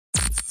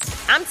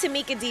I'm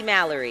Tamika D.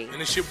 Mallory.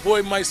 And it's your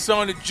boy, my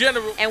son, the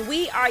General. And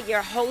we are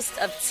your hosts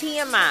of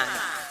TMI.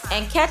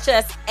 And catch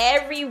us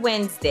every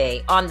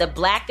Wednesday on the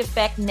Black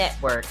Effect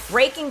Network,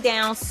 breaking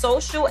down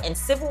social and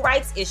civil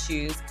rights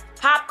issues,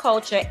 pop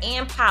culture,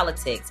 and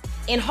politics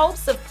in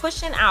hopes of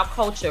pushing our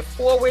culture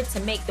forward to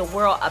make the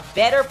world a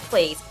better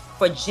place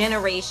for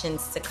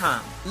generations to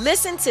come.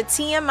 Listen to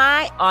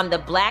TMI on the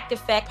Black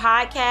Effect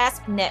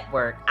Podcast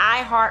Network,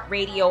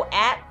 iHeartRadio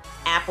app,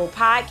 Apple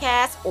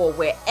Podcasts, or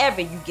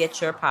wherever you get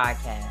your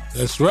podcasts.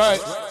 That's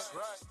right.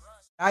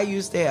 I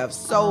used to have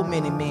so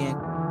many men.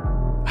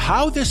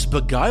 How this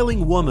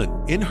beguiling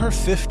woman in her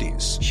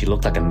 50s, she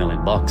looked like $1 million,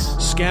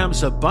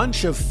 scams a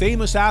bunch of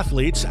famous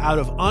athletes out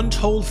of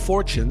untold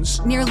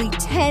fortunes. Nearly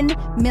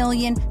 $10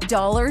 million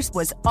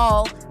was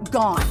all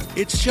gone.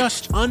 It's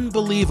just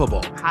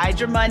unbelievable. Hide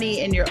your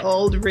money in your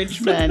old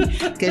rich man,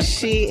 because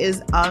she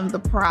is on the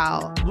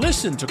prowl.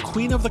 Listen to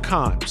Queen of the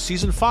Con,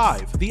 Season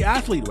 5, The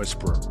Athlete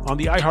Whisperer, on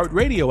the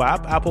iHeartRadio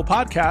app, Apple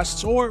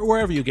Podcasts, or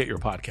wherever you get your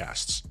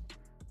podcasts.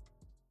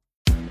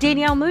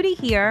 Danielle Moody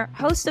here,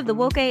 host of the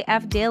Woke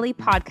AF Daily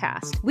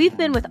podcast. We've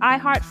been with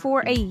iHeart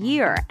for a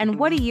year, and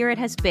what a year it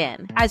has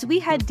been. As we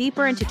head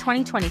deeper into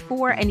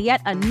 2024 and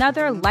yet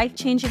another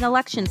life-changing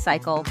election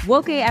cycle,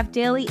 Woke AF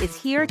Daily is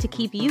here to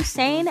keep you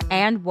sane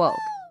and woke.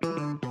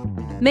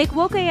 Make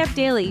Woke AF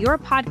Daily your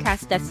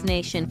podcast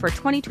destination for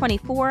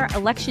 2024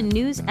 election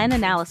news and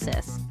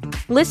analysis.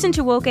 Listen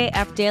to Woke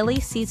AF Daily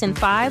Season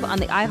 5 on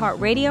the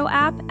iHeartRadio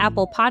app,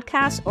 Apple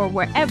Podcasts, or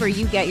wherever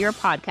you get your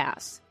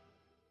podcasts.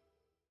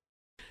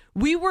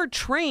 We were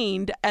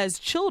trained as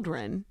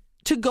children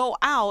to go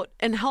out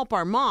and help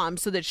our mom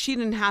so that she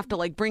didn't have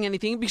to bring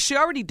anything because she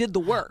already did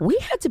the work. We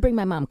had to bring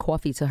my mom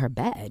coffee to her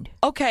bed.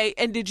 Okay,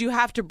 and did you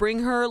have to bring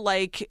her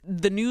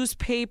the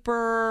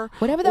newspaper?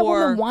 Whatever that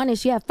woman wanted.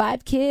 She had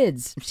 5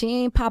 kids. She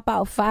ain't pop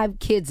out 5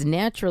 kids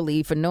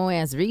naturally for no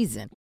ass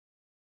reason.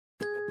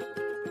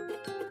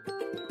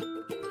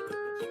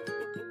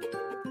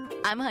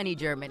 I'm Honey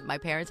German. My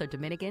parents are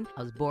Dominican.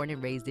 I was born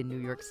and raised in New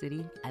York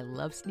City. I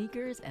love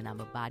sneakers, and I'm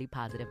a body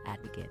positive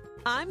advocate.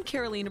 I'm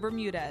Carolina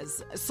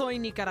Bermudez. Soy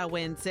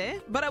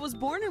Nicaragüense, but I was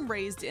born and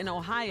raised in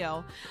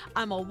Ohio.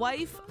 I'm a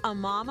wife, a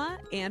mama,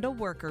 and a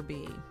worker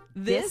bee.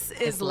 This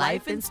is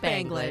Life in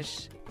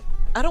Spanglish.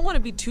 I don't want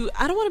to be too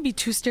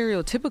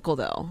stereotypical,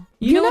 though.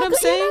 You know what I'm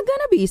saying? You're not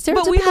gonna be stereotypical.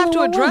 But we have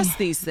to address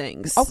these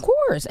things. Of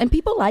course, and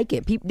people like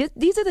it.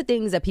 These are the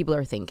things that people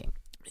are thinking.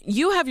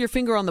 You have your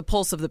finger on the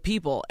pulse of the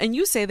people, and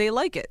you say they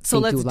like it. So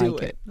let's do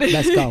it.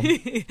 Let's go.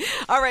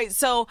 All right.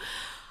 So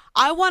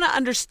I want to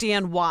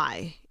understand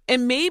why,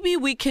 and maybe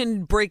we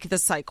can break the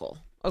cycle.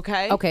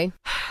 Okay. Okay.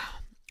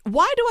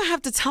 Why do I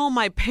have to tell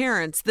my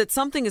parents that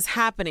something is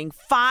happening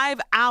 5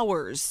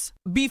 hours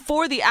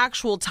before the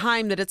actual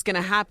time that it's going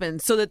to happen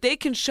so that they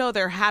can show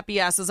their happy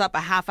asses up a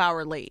half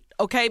hour late?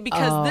 Okay,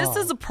 because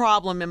this is a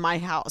problem in my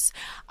house.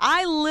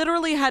 I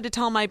literally had to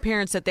tell my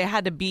parents that they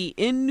had to be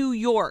in New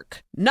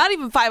York, not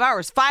even 5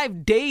 hours,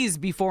 5 days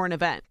before an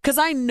event, because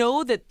I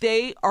know that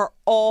they are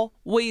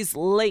always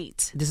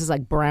late. This is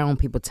like brown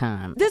people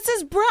time. This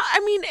is brown.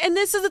 I mean, and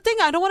this is the thing.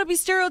 I don't want to be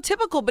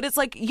stereotypical, but it's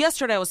like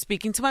yesterday I was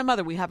speaking to my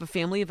mother. We have a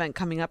family event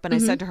coming up, and I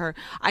said to her,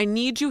 I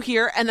need you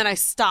here. And then I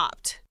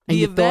stopped. And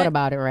you thought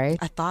about it, right?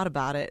 I thought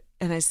about it.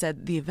 And I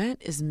said, the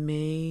event is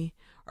the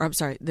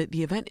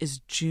event is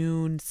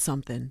June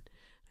something.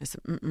 I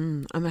said,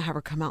 I'm going to have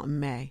her come out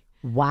in May.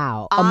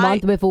 Wow. A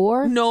month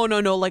before? No,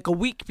 like a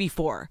week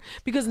before.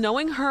 Because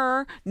knowing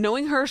her,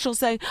 she'll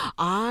say,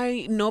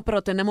 ay, no,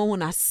 pero tenemos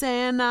una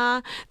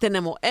cena,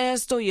 tenemos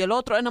esto y el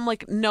otro. And I'm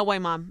like, no way,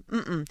 Mom.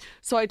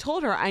 So I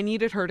told her I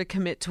needed her to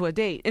commit to a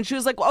date. And she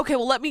was like, okay,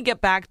 well, let me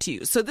get back to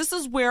you. So this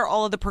is where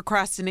all of the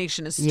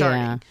procrastination is starting.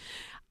 Yeah.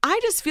 I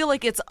just feel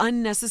like it's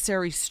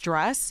unnecessary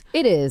stress.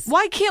 It is.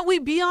 Why can't we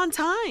be on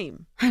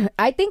time?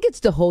 I think it's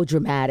the whole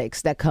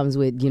dramatics that comes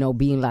with,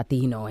 being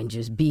Latino and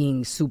just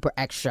being super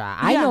extra. Yeah.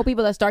 I know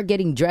people that start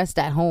getting dressed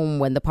at home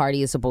when the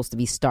party is supposed to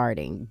be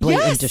starting.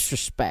 Blatant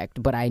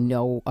disrespect, but I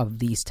know of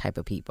these type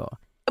of people.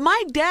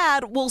 My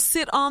dad will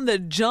sit on the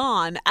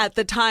john at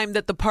the time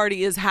that the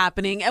party is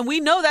happening, and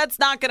we know that's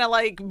not going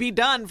to be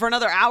done for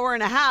another hour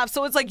and a half.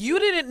 So it's like you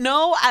didn't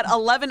know at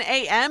 11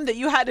 a.m. that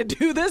you had to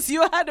do this.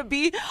 You had to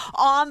be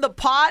on the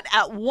pot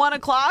at 1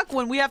 o'clock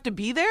when we have to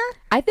be there.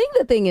 I think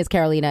the thing is,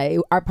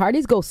 Carolina, our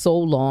parties go so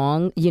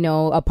long.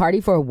 A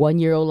party for a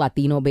 1-year-old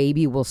Latino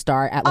baby will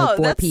start at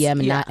 4 p.m.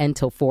 and not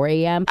until 4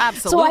 a.m.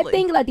 Absolutely. So I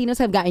think Latinos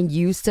have gotten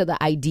used to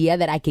the idea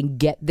that I can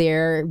get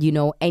there,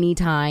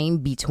 anytime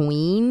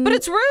between. But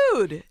it's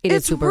rude.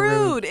 It's super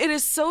rude. It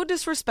is so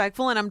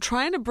disrespectful, and I'm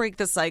trying to break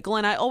the cycle.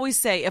 And I always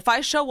say, if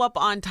I show up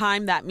on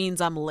time, that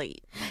means I'm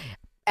late.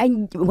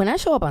 And when I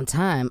show up on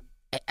time,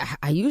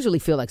 I usually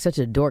feel like such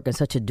a dork and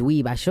such a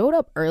dweeb. I showed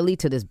up early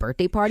to this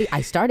birthday party.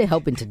 I started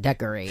helping to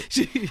decorate.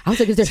 I was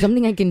like, is there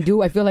something I can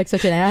do? I feel like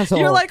such an asshole.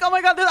 You're like, oh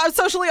my God, I'm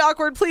socially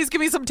awkward. Please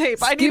give me some tape.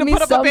 I need to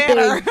put up a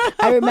banner.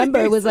 I remember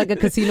it was like a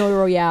Casino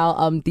Royale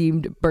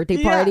themed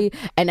birthday party,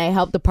 and I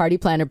helped the party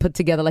planner put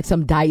together like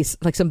some dice,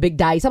 like some big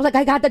dice. I was like,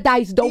 I got the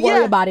dice. Don't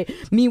worry about it.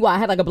 Meanwhile, I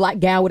had like a black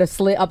gown with a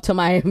slit up to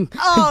my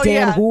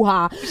damn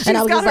hoo-ha. And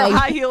I was got her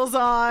high heels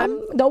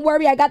on. Don't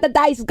worry, I got the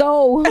dice.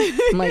 Go.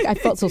 I'm like, I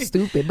felt so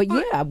stupid. But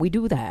yeah, we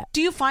do that.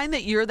 Do you find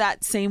that you're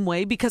that same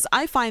way? Because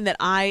I find that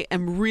I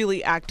am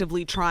really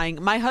actively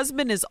trying. My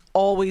husband is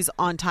always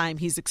on time.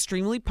 He's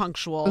extremely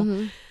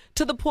punctual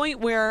to the point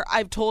where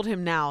I've told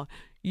him now,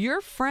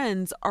 your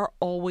friends are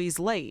always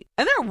late.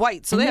 And they're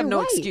white, so they have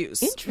no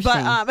excuse.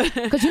 Interesting.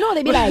 Because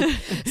they'd be like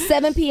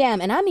 7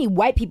 p.m. and I mean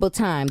white people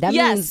time. That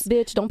means,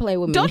 bitch, don't play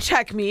with me. Don't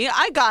check me.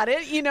 I got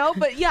it,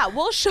 But yeah,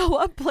 we'll show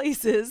up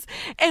places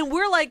and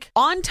we're like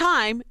on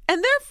time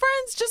and their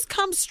friends just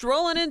come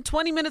strolling in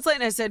 20 minutes late.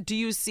 And I said, do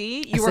you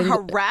see? You were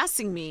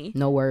harassing me.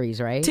 No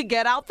worries, right? To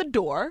get out the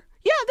door.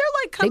 Yeah,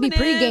 they're like coming in. They be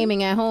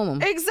pre-gaming at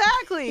home.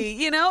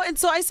 Exactly, And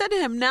so I said to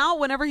him, now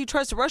whenever he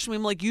tries to rush me,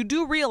 I'm like, you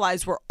do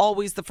realize we're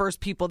always the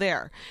first people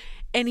there.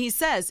 And he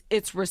says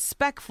it's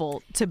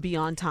respectful to be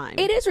on time.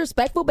 It is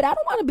respectful, but I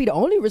don't want to be the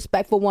only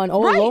respectful one.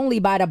 All lonely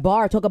by the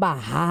bar, talk about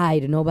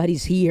hide,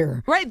 nobody's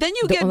here. Right, then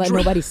you don't let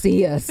nobody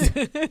see us.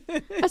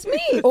 That's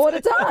me all the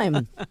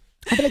time.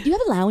 I'd be like, do you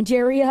have a lounge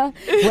area?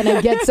 When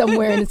I get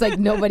somewhere and it's like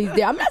nobody's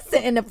there. I'm not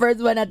sitting the first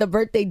one at the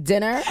birthday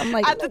dinner. I'm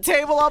like, at the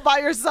table all by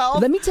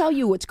yourself. Let me tell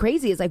you what's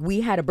crazy is like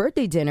we had a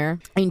birthday dinner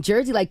in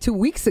Jersey like 2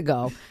 weeks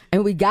ago.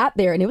 And we got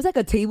there and it was like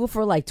a table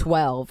for like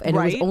 12 and it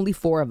was only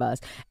 4 of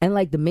us. And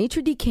like the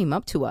maitre d' came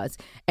up to us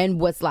and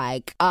was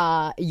like,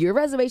 your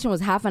reservation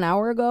was half an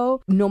hour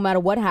ago. No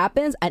matter what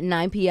happens at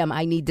 9 p.m.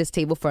 I need this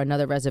table for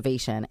another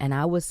reservation. And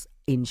I was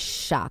in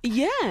shock.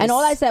 Yes. And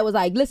all I said was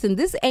like, listen,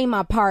 this ain't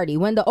my party.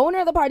 When the owner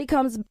of the party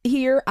comes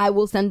here, I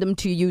will send them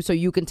to you so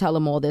you can tell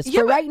them all this.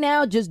 For right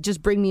now,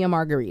 just bring me a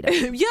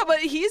margarita. Yeah, but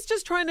he's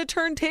just trying to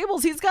turn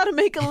tables. He's got to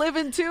make a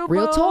living too,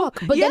 bro. Real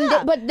talk.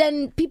 But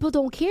then people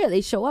don't care.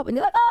 They show up and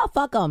they're like, oh,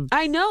 fuck them.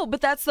 I know,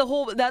 but that's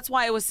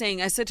why I was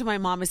saying, I said to my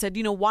mom, I said,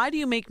 why do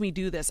you make me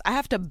do this? I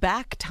have to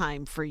back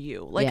time for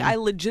you. Like I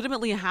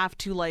legitimately have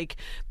to like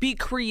be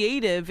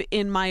creative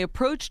in my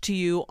approach to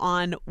you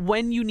on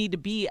when you need to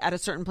be at a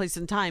certain place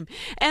in time.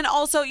 And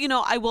also,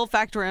 I will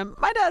factor in,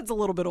 my dad's a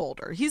little bit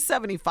older. He's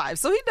 75,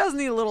 so he does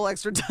need a little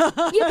extra time.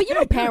 Yeah,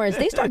 but parents,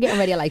 they start getting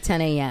ready at like 10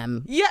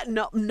 a.m. Yeah,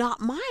 no,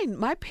 not mine.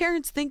 My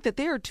parents think that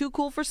they are too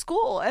cool for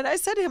school. And I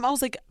said to him, I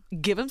was like,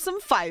 give him some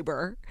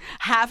fiber,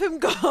 have him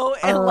go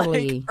and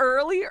like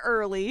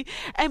early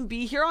and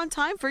be here on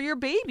time for your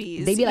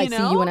babies. They be like, see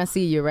you when I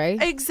see you,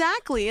 right?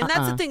 Exactly. And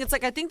that's the thing. It's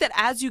like, I think that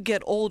as you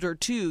get older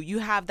too, you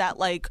have that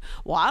like,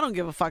 well, I don't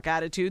give a fuck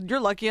attitude. You're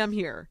lucky I'm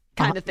here.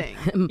 Kind of thing.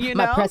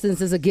 My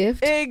presence is a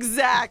gift.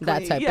 Exactly.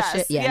 That type of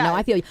shit. Yeah, no,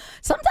 I feel you.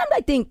 Sometimes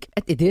I think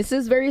this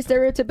is very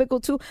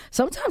stereotypical too.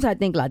 Sometimes I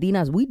think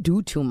Latinas, we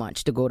do too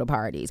much to go to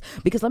parties.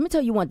 Because let me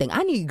tell you one thing.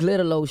 I need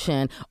glitter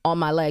lotion on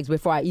my legs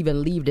before I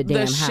even leave the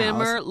damn house. The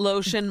shimmer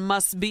lotion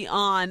must be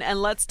on.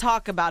 And let's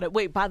talk about it.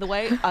 Wait, by the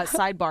way,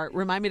 sidebar,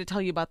 remind me to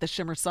tell you about the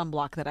shimmer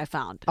sunblock that I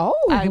found. Oh.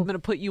 I'm going to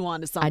put you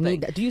on to something. I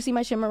need that. Do you see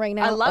my shimmer right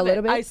now? I love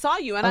it. Bit? I saw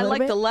you and I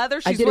like the leather.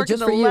 She's working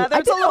the for leather.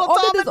 It's a little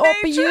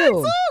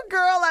dominatrix. Oh,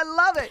 girl, I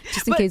love it.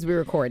 Just in case we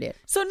record it.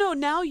 So no,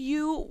 now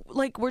you,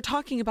 like, we're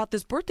talking about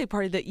this birthday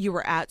party that you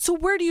were at. So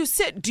where do you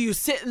sit? Do you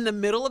sit in the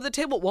middle of the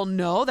table? Well,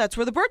 no, that's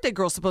where the birthday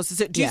girl's supposed to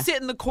sit. Do you sit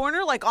in the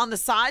corner, like on the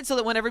side, so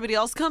that when everybody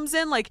else comes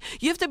in, like,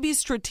 you have to be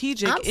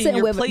strategic in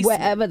your placement.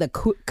 Wherever the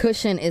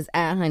cushion is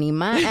at, honey.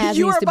 My ass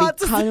needs to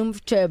be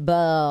comfortable.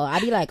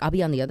 I'll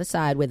be on the other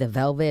side where the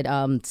velvet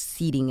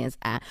seating is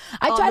at.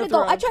 I try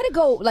to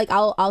go, like,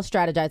 I'll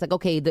strategize. Like,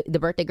 okay, the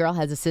birthday girl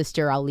has a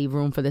sister. I'll leave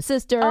room for the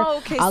sister. Oh,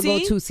 okay, I'll go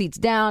 2 seats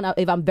down.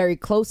 If I'm very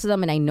close to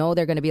them and I know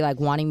they're going to be like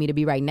wanting me to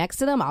be right next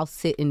to them, I'll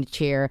sit in the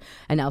chair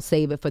and I'll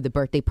save it for the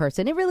birthday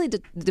person. It really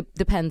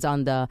depends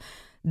on the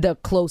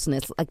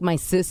closeness. Like my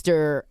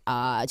sister,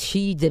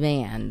 she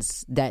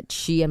demands that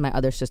she and my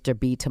other sister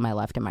be to my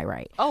left and my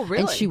right. Oh,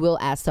 really? And she will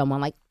ask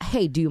someone like,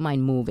 hey, do you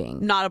mind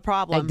moving? Not a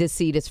problem. Like this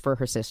seat is for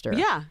her sister.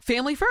 Yeah,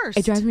 family first.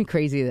 It drives me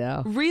crazy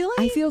though. Really?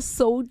 I feel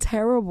so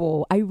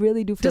terrible. I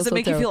really do feel so terrible.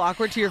 Does it make you feel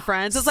awkward to your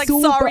friends? It's like,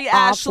 Super sorry,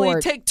 Ashley,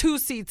 awkward. take 2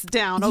 seats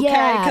down, okay?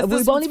 Yeah,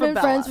 we've only been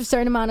friends for a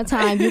certain amount of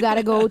time. You got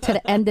to go to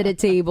the end of the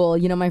table.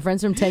 My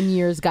friends from 10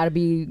 years got to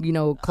be,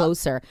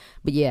 closer.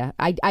 But yeah,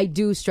 I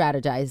do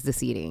strategize the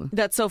seating.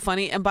 That's so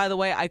funny. And by the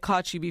way, I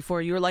caught you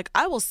before. You were like,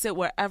 I will sit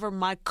wherever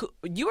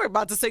you were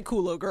about to say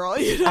culo, girl.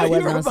 I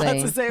was about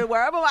to say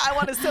wherever I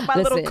want to sit my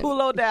little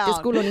culo down. This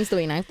culo needs to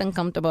be nice and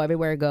comfortable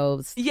everywhere it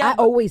goes. Yeah, I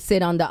always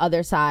sit on the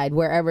other side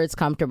wherever it's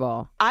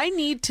comfortable. I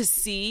need to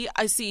see.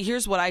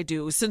 Here's what I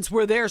do. Since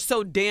we're there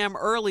so damn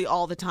early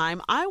all the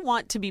time, I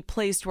want to be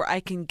placed where I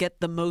can get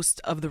the most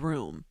of the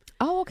room.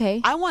 Oh,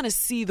 okay. I want to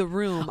see the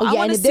room. Oh, I yeah,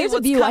 want and to if see there's a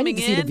what's view, I coming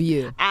need to see the in.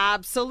 view.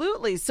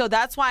 Absolutely. So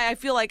that's why I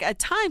feel like at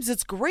times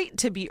it's great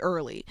to be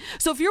early.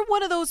 So if you're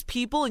one of those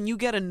people and you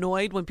get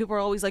annoyed when people are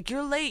always like,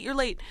 you're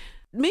late,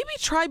 maybe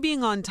try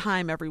being on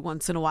time every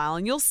once in a while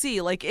and you'll see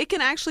like it can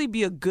actually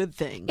be a good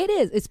thing. It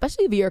is,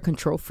 especially if you're a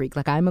control freak.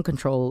 Like I'm a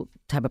control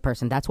type of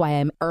person. That's why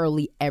I'm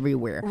early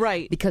everywhere.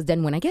 Right. Because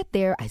then when I get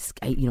there, I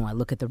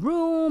look at the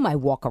room, I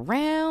walk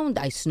around,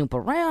 I snoop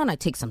around, I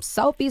take some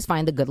selfies,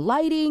 find the good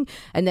lighting,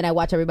 and then I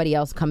watch everybody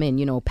else come in,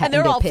 patting and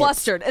they're their all pits.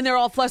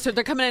 flustered.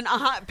 They're coming in,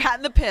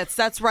 patting the pits.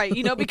 That's right.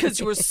 Because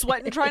you were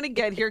sweating trying to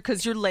get here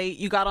because you're late.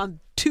 You got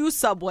on 2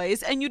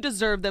 subways and you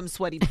deserve them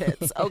sweaty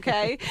pits.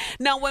 Okay.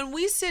 Now, when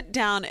we sit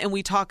down and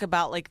we talk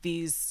about like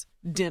these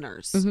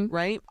dinners,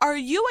 right? Are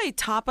you a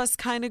tapas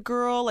kind of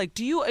girl? Like,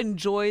 do you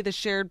enjoy the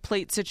shared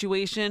plate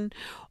situation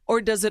or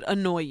does it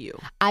annoy you?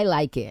 I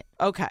like it.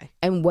 Okay.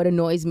 And what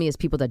annoys me is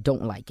people that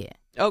don't like it.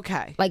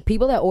 Okay. Like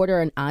people that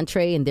order an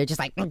entree and they're just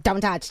like, don't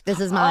touch, this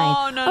is mine.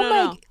 Oh, no,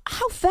 I'm like,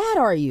 how fat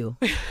are you?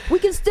 We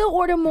can still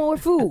order more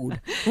food.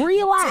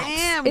 Relax.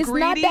 Damn, it's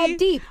greedy. not that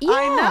deep. Yeah.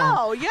 I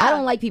know, yeah. I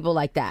don't like people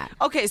like that.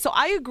 Okay, so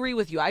I agree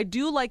with you. I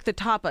do like the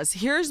tapas.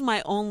 Here's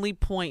my only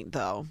point,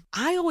 though.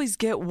 I always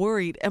get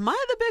worried. Am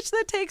I the bitch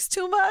that takes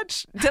too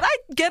much? Did I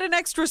get an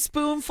extra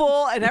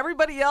spoonful and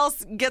everybody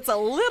else gets a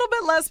little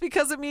bit less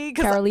because of me?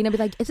 Carolina be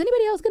like, is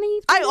anybody else going to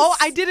eat this?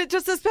 I did it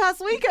just this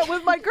past weekend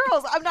with my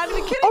girls. I'm not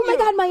even kidding Oh my you.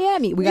 God,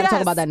 Miami. We got to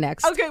talk about that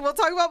next. Okay, we'll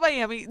talk about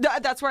Miami.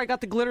 That's where I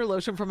got the glitter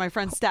lotion from my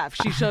friend Steph.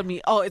 She showed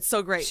me. Oh, it's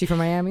so great. She from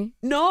Miami?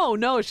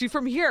 No, she's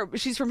from here.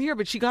 She's from here,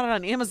 but she got it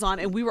on Amazon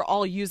and we were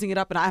all using it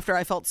up. And after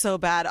I felt so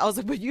bad, I was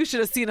like, but you should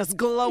have seen us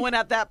glowing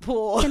at that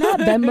pool. Can I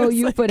Venmo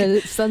you for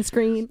the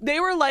sunscreen? They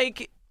were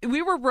like,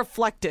 we were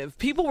reflective.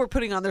 People were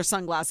putting on their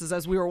sunglasses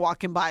as we were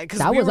walking by.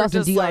 That was us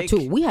in DR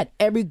too. We had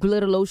every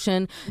glitter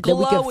lotion that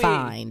we could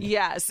find.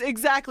 Yes,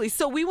 exactly.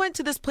 So we went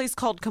to this place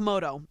called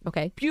Komodo.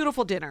 Okay.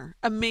 Beautiful dinner.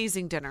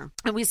 Amazing dinner.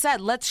 And we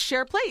said, let's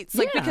share plates.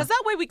 Because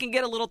that way we can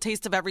get a little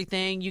taste of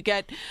everything. You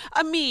get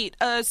a meat,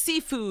 a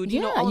seafood,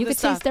 all you this could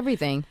stuff. taste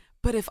everything.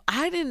 But if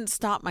I didn't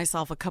stop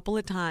myself a couple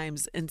of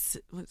times and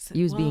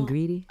you was being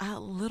greedy? A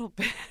little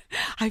bit.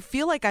 I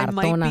feel like I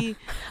might be.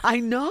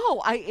 I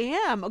know, I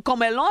am.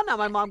 Comelona,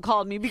 my mom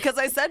called me because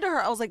I said to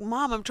her, I was like,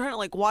 Mom, I'm trying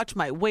to watch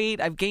my weight.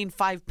 I've gained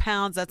 5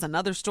 pounds. That's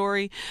another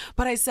story.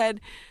 But I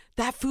said,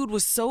 that food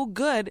was so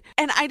good.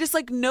 And I just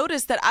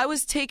noticed that I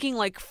was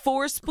taking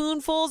 4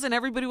 spoonfuls and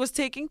everybody was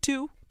taking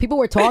 2. People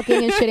were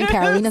talking and shit, and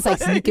Carolina's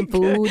sneaking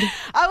food.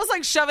 I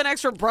was shoving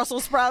extra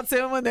Brussels sprouts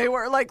in when they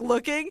were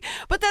looking.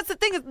 But that's the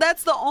thing.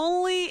 That's the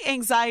only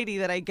anxiety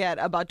that I get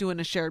about doing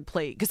a shared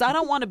plate because I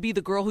don't want to be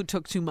the girl who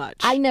took too much.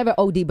 I never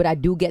OD, but I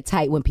do get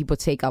tight when people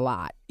take a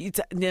lot.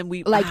 Then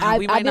we might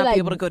not be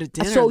able to go to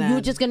dinner. So then.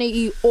 you're just gonna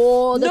eat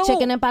all the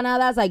chicken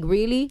empanadas?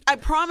 Really? I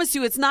promise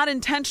you, it's not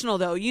intentional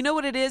though. You know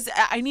what it is?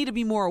 I need to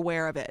be more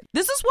aware of it.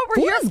 This is what we're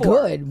food here is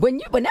for. Good.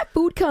 When that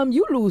food comes,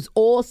 you lose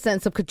all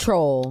sense of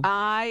control.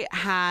 I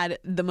had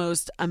the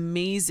most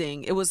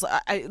amazing. It was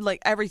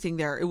everything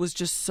there. It was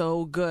just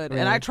so good,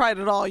 and I tried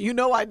it all. You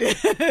know I did.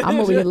 I'm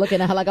over here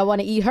looking at her like I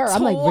want to eat her.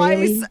 I'm really?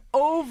 Twice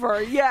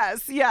over.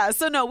 Yes, yeah.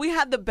 So no, we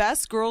had the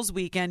best girls'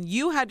 weekend.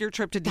 You had your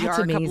trip to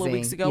DR a couple of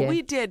weeks ago. Yeah.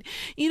 We did.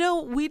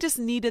 We just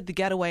needed the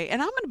getaway.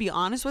 And I'm going to be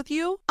honest with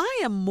you.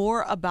 I am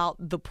more about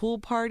the pool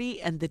party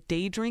and the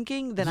day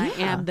drinking than I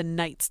am the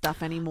night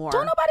stuff anymore.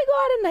 Don't nobody go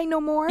out at night no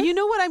more. You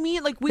know what I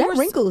mean? That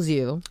wrinkles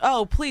you.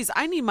 Oh, please.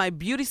 I need my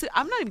beauty sleep.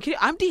 I'm not even kidding.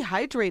 I'm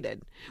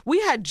dehydrated. We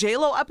had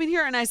J-Lo up in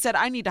here and I said,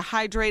 I need to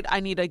hydrate.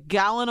 I need a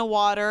gallon of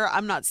water.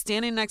 I'm not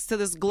standing next to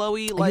this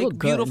glowy,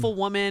 beautiful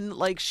woman.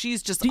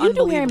 She's just unbelievable.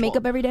 Do you do hair and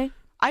makeup every day?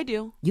 I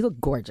do. You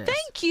look gorgeous.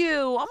 Thank you.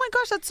 Oh my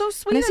gosh, that's so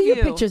sweet of you. When I see your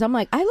you. pictures, I'm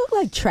like, I look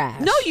like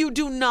trash. No, you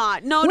do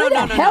not. No. Where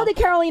the hell did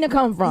Carolina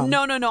come from?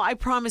 No. I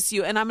promise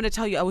you. And I'm going to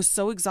tell you, I was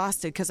so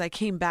exhausted because I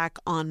came back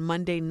on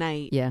Monday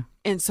night. Yeah.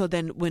 And so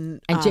then when...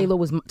 And J-Lo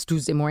was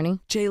Tuesday morning?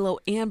 J-Lo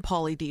and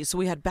Pauly D. So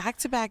we had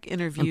back-to-back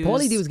interviews. And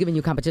Pauly D was giving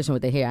you competition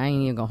with the hair. I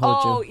ain't even going to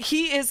hold you. Oh,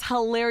 he is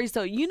hilarious,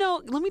 though.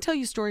 Let me tell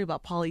you a story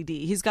about Pauly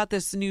D. He's got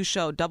this new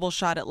show, Double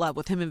Shot at Love,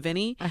 with him and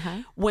Vinny. Uh-huh.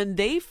 When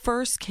they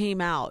first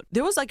came out,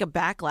 there was a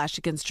backlash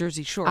against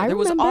Jersey Shore. I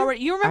remember.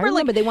 You remember? I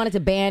remember they wanted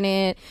to ban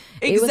it.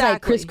 Exactly. It was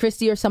like Chris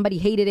Christie or somebody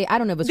hated it. I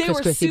don't know if it was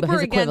Chris Christie, but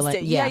his equivalent.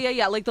 It.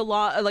 Yeah. Like the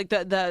law, like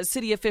the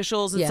city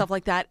officials and stuff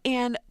like that.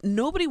 And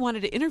nobody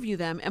wanted to interview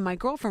them. And my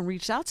girlfriend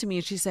reached out to me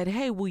and she said,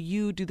 hey, will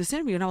you do this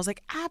interview? And I was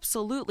like,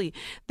 absolutely.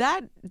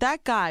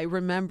 That guy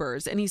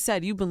remembers. And he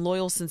said, you've been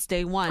loyal since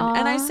day one. Aww.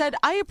 And I said,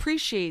 I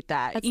appreciate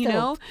that. That's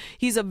dope.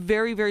 He's a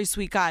very, very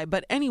sweet guy.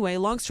 But anyway,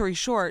 long story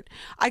short,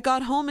 I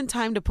got home in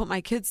time to put my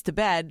kids to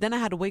bed. Then I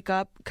had to wake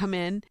up, come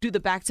in, do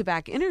the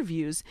back-to-back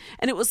interviews.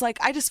 And it was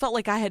I just felt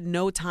like I had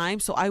no time.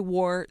 So I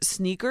wore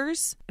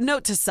sneakers.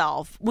 Note to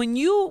self, when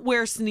you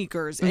wear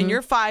sneakers and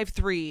you're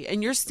 5'3"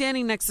 and you're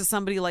standing next to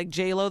somebody like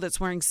J-Lo that's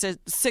wearing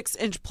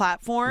 6-inch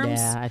platforms, arms.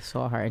 Yeah, I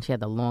saw her, and she had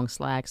the long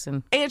slacks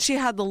and she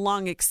had the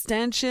long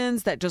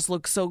extensions that just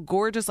looked so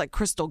gorgeous, like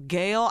Crystal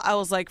Gale. I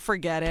was like,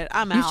 forget it,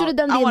 I'm out. You should have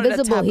done the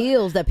invisible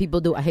heels that people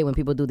do. I hate when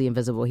people do the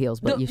invisible heels,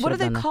 but you should have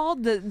done what are they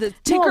called? The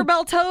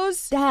Tinkerbell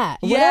toes? That,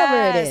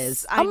 whatever it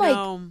is. I'm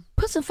like,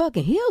 put some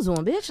fucking heels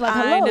on, bitch. Like,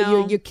 I know.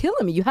 hello, you're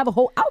killing me. You have a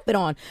whole outfit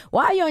on.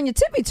 Why are you on your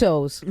tippy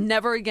toes?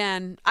 Never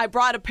again. I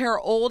brought a pair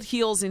of old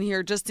heels in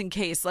here just in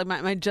case, like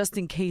my just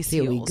in case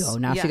Here heels. we go.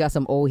 Now she got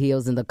some old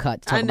heels in the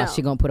cut. Talking about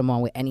she gonna put them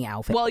on with any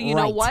outfit. Well, you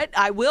know what?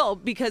 I will,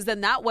 because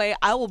then that way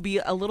I will be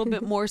a little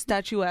bit more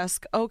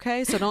statuesque.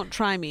 Okay, so don't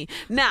try me.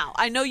 Now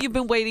I know you've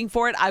been waiting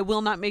for it. I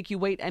will not make you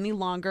wait any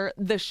longer.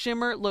 The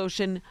Shimmer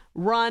Lotion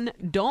Run,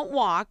 Don't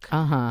Walk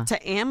to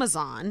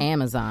Amazon.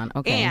 Amazon.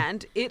 Okay.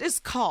 And it is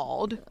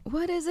called.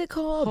 What is it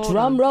called? Hold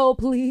Drum on. roll,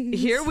 please.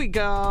 Here we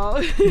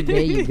go.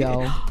 There you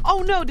go.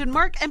 Oh no! Did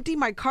Mark empty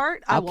my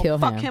cart? I will kill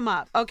fuck him. him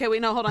up. Okay,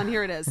 wait, no, hold on.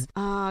 Here it is.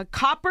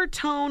 Copper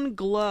Tone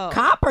Glow.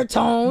 Copper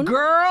tone.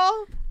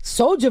 Girl.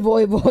 Soldier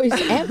Boy voice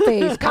and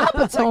face.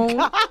 Copper tone.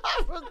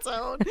 Copper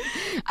Tone.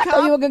 I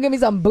thought you were gonna give me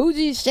some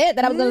bougie shit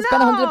that I was gonna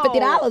spend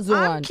 $150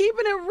 on. I'm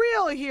keeping it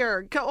real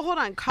here. Hold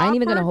on. Copper I ain't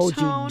even gonna hold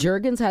Tone. you.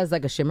 Jergens has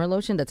like a shimmer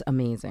lotion that's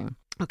amazing.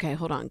 Okay,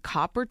 hold on.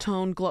 Copper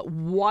Tone Glow.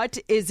 What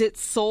is it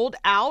sold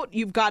out?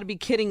 You've got to be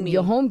kidding me.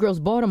 Your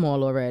homegirls bought them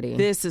all already.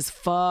 This is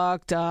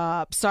fucked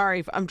up. Sorry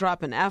if I'm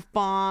dropping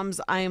F-bombs.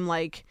 I am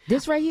like...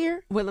 This right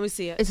here? Wait, let me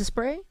see it. It's a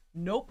spray?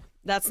 Nope.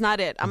 That's not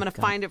it. I'm going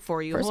to find it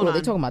for you. First Hold of all, on.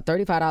 they're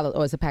talking about $35.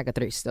 Oh, it's a pack of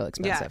 3. Still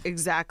expensive. Yeah,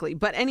 exactly.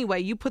 But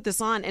anyway, you put this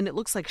on and it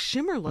looks like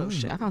shimmer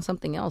lotion. I found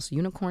something else.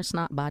 Unicorn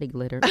snot body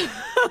glitter.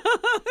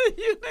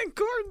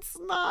 Unicorn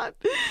snot.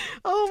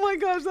 Oh my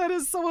gosh, that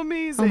is so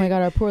amazing. Oh my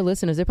God, our poor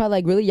listeners. They're probably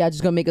like, really? Y'all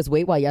just gonna make us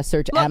wait while y'all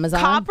search Look, Amazon?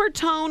 Copper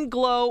Tone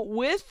Glow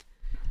with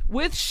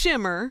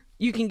shimmer.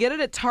 You can get it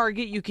at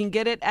Target. You can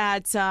get it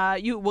at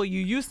you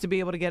used to be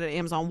able to get it at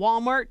Amazon,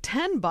 Walmart,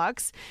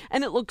 $10,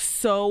 and it looks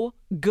so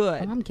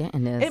good. Oh, I'm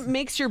getting this. It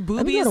makes your Let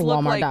me boobies go to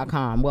look like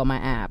Walmart.com. Well, my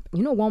app.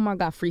 You know Walmart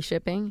got free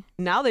shipping?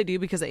 now they do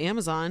because of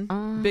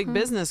Amazon. Big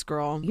business,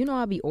 girl. You know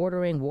I'll be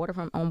ordering water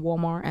from on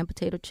Walmart and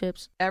potato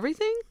chips.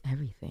 Everything?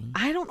 Everything.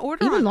 I don't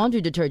order Even on- laundry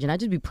detergent. I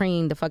just be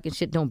praying the fucking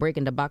shit don't break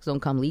and the box don't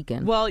come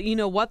leaking. Well, you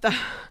know what?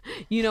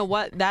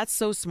 That's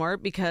so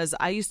smart, because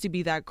I used to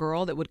be that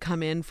girl that would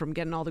come in from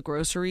getting all the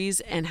groceries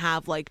and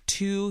have like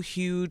 2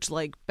 huge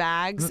like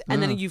bags,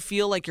 and then you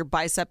feel like your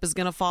bicep is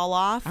gonna fall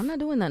off. I'm not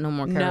doing that no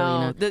more,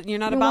 Carolina. No, you're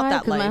not You know about why? that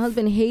 'Cause life. my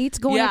husband hates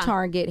going Yeah. to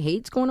Target,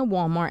 hates going to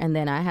Walmart, and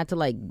then I had to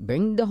like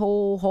bring the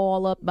whole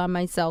haul up by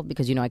myself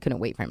because I couldn't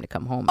wait for him to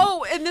come home.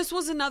 Oh, and this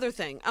was another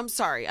thing. I'm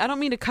sorry. I don't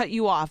mean to cut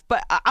you off,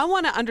 but I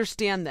want to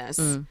understand this.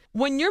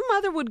 When your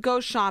mother would go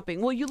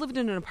shopping, well, you lived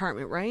in an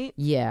apartment, right?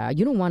 Yeah,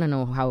 you don't want to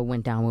know how it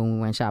went down when we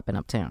went shopping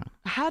uptown.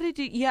 How did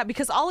you? Yeah,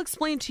 because I'll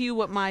explain to you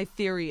what my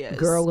theory is.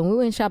 Girl, when we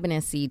went shopping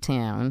at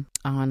C-Town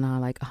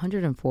on like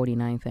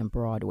 149th and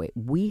Broadway,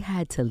 we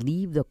had to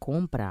leave the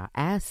compra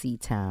at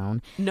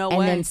C-Town. No and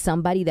way. then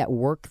somebody that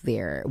worked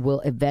there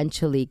will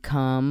eventually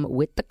come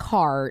with the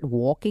cart,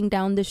 walking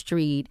down the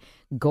street,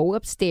 go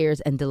upstairs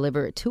and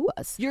deliver it to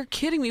us. You're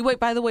kidding me. Wait,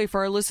 by the way,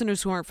 for our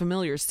listeners who aren't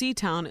familiar,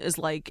 C-Town is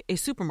like a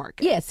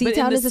supermarket. Yeah, But in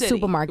C-Town the is a city.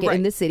 supermarket Right.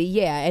 in the city.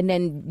 Yeah, and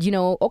then,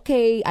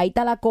 okay, ahí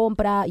está la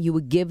compra. You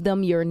would give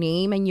them your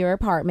name and your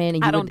apartment.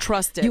 And you I don't would,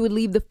 trust it. You would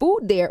leave the food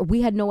there.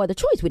 We had no other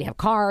choice. We didn't have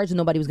cars.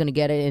 Nobody was going to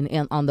get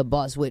it on the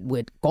bus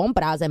with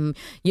compras. And,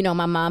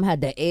 my mom had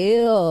the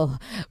ill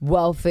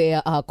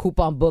welfare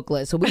coupon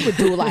booklet. So we would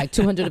do like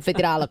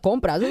 $250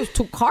 compras. It was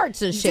 2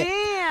 carts and shit.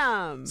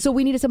 Damn. So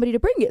we needed somebody to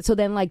bring it. So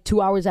then like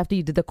 2 hours after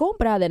you did the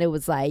compra, then it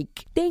was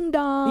like, ding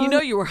dong. You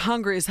know you were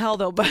hungry as hell,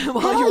 though, but while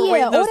Hell you were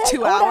waiting those all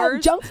 2 all that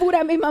hours. junk food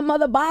I made my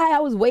mother buy, I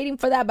was waiting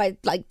for that by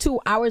like 2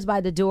 hours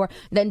by the door.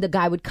 Then the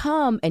guy would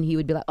come and he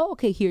would be like, oh,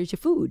 okay, here's your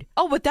food.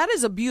 Oh, but that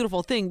is a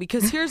beautiful thing,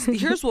 because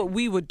here's what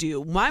we would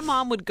do. My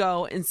mom would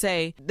go and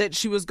say that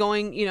she was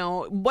going,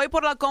 voy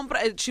por la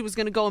compra. She was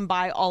going to go and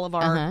buy all of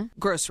our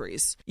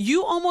groceries.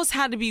 You almost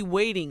had to be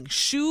waiting,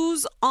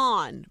 shoes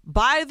on,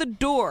 by the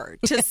door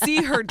to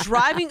see her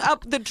driving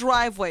up the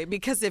driveway,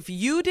 because if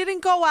you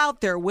didn't go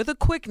out there with a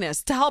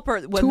quickness to help her,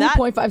 when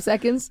 2.5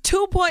 seconds.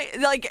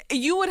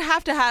 You would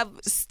have to have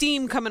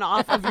steam coming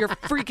off of your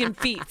freaking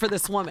feet for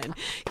this woman,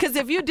 because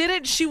if you did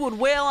it, she would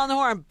wail on the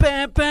horn,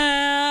 "Bam,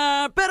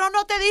 bam, pero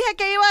no te dije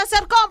que iba a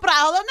hacer compra,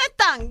 ¿dónde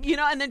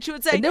están?" And then she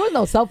would say, And there was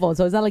no cell phone,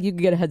 so it's not like you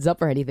could get a heads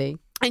up or anything.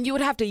 and you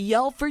would have to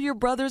yell for your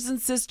brothers and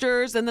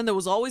sisters. And then there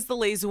was always the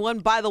lazy one.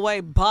 By the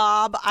way,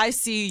 Bob, I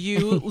see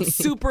you,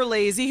 super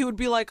lazy. He would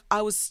be like,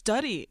 I was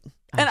studying.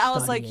 And I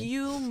was like,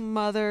 you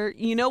mother,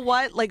 you know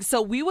what? Like,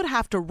 so we would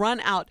have to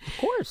run out. Of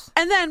course.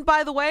 And then,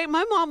 by the way,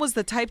 my mom was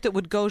the type that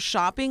would go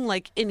shopping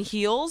like in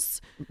heels.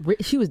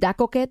 She was that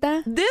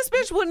coqueta? This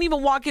bitch wouldn't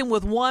even walk in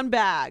with one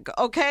bag,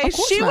 okay? Of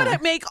course She not.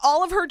 would make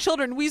all of her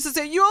children. We used to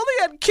say, you only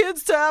had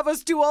kids to have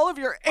us do all of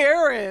your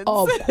errands.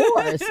 Of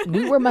course.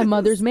 We were my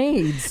mother's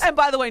maids. And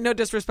by the way, no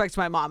disrespect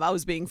to my mom. I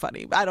was being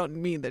funny. I don't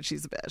mean that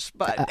she's a bitch,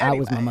 but I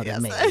was my anyway,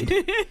 mother's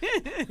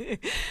maid.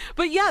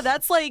 But yeah,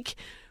 that's like,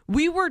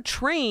 we were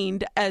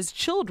trained as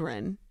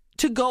children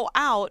to go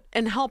out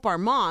and help our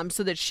mom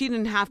so that she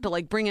didn't have to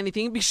like bring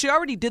anything because she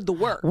already did the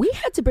work. We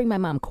had to bring my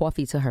mom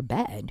coffee to her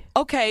bed.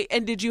 Okay,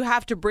 and did you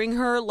have to bring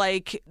her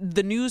like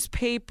the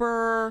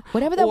newspaper?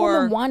 Whatever that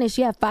woman wanted.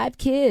 She had 5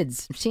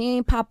 kids. She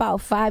ain't pop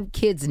out 5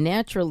 kids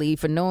naturally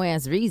for no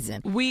ass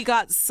reason. We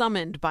got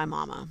summoned by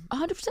Mama.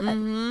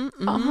 100%.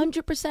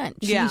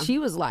 100%. She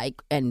was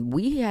like, and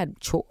we had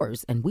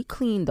chores and we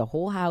cleaned the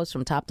whole house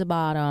from top to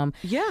bottom.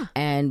 Yeah.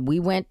 And we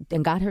went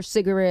and got her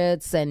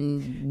cigarettes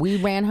and we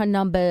ran her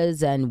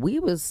numbers and we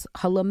was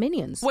her little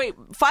minions. Wait,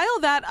 file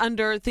that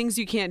under things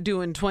you can't do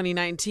in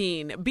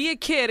 2019. Be a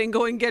kid and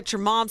go and get your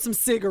mom some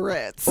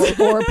cigarettes.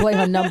 Or play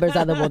her numbers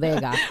at the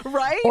bodega.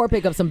 Right? Or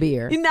pick up some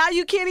beer. Now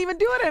you can't even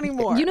do it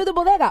anymore. You know the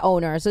bodega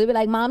owner. So they'd be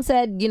like, Mom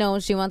said,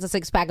 she wants a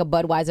 6-pack of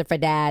Budweiser for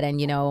Dad and,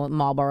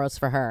 Marlboros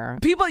for her.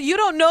 People, you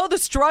don't know the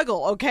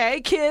struggle,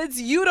 okay?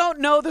 Kids, you don't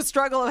know the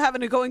struggle of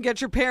having to go and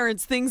get your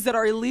parents things that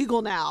are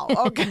illegal now,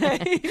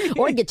 okay?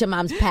 Or get your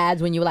mom's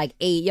pads when you were like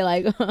 8. You're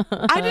like,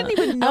 I didn't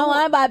even know. I don't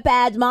want to buy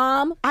pads,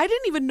 Mom. I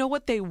didn't even know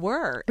what they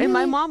were. And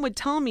my mom would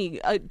tell me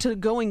to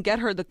go and get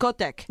her the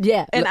Kotek.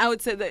 Yeah. And I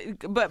would say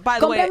that, but by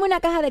the way. Comprame una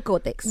caja de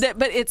Kotex.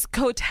 But it's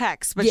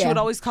Kotex, but she would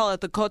always call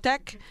it the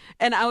Kotek.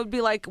 And I would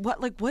be like,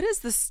 what is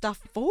this stuff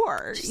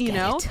for? Just get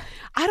it.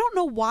 I don't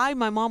know why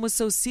my mom was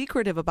so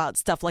secretive about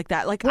stuff like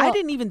that. Like, I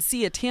didn't even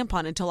see a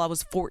tampon until I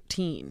was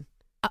 14.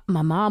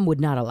 My mom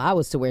would not allow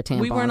us to wear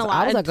tampons. We weren't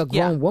allowed. I was like a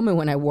grown woman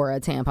when I wore a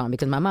tampon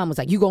because my mom was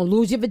like, "You gonna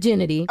lose your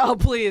virginity." Oh,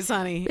 please,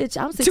 honey.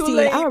 Bitch, I'm 16.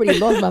 I already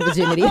lost my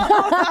virginity.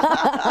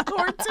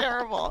 We're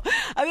terrible.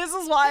 This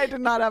is why I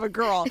did not have a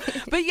girl.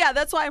 But yeah,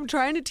 that's why I'm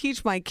trying to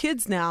teach my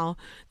kids now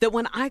that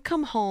when I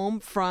come home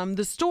from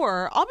the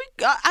store,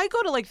 I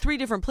go to like 3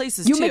 different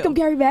places. You make them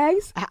carry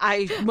bags?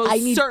 I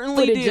need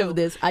certainly footage do. of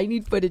this. I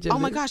need footage of this. Oh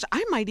my gosh,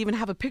 I might even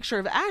have a picture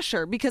of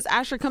Asher because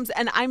Asher comes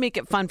and I make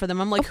it fun for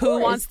them. I'm like, who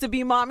wants to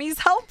be mommy's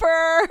helper?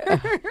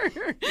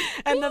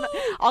 And then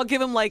I'll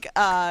give him like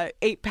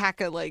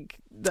 8-pack of like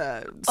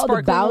the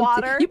sparkling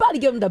water. You probably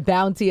give him the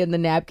Bounty and the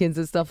napkins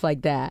and stuff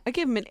like that. I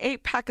give him an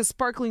 8-pack of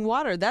sparkling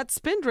water. That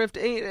Spindrift,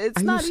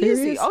 it's Are not you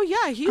easy. Oh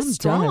yeah, he's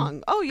strong.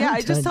 Done. Oh yeah,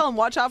 I just tell him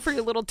watch out for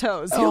your little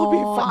toes. He'll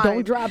be fine.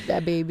 Don't drop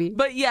that, baby.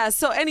 But yeah,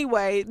 so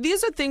anyway,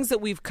 these are things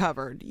that we've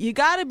covered. You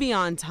got to be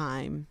on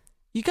time.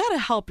 You got to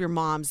help your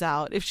moms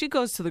out. If she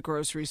goes to the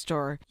grocery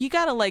store, you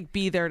got to like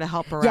be there to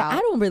help her out. Yeah, I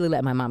don't really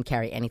let my mom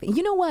carry anything.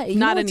 You know what? You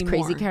Not know what's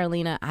anymore. crazy,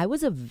 Carolina? I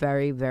was a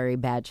very, very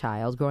bad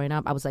child growing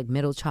up. I was like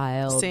middle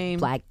child, Same.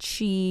 black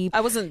sheep. I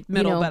wasn't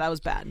middle, but I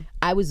was bad.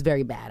 I was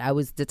very bad. I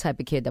was the type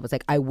of kid that was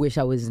like, I wish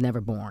I was never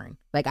born.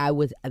 Like, I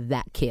was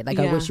that kid. Like,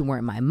 I wish you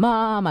weren't my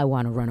mom. I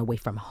want to run away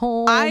from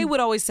home. I would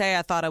always say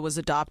I thought I was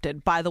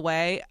adopted. By the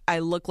way, I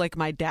look like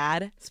my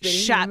dad.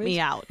 Shot me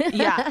out.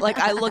 Yeah, like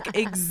I look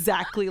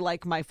exactly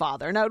like my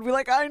father. And I would be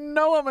like, I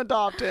know I'm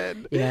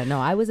adopted. Yeah, no,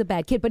 I was a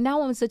bad kid. But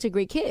now I'm such a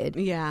great kid.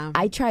 Yeah.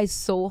 I try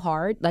so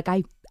hard. Like,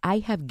 I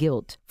have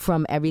guilt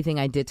from everything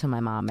I did to my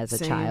mom as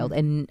a child,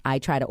 and I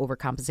try to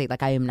overcompensate.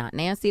 Like, I am not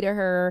nasty to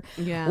her.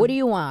 Yeah. What do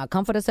you want?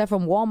 Comforter set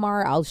from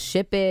Walmart? I'll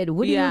ship it.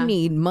 What do you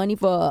need? Money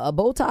for a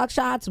Botox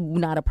shots?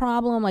 Not a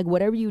problem. Like,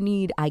 whatever you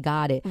need, I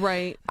got it.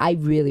 Right. I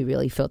really,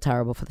 really feel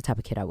terrible for the type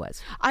of kid I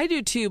was. I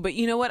do too, but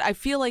you know what? I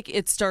feel like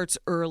it starts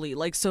early.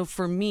 Like, so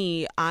for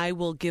me, I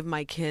will give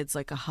my kids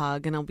like a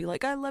hug and I'll be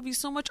like, I love you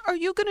so much. Are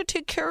you going to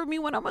take care of me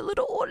when I'm a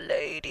little old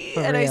lady?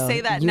 For and real. I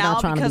say that You're now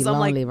not trying to because be I'm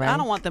lonely, like, right? I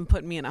don't want them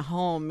putting me in a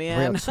home,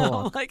 man. Real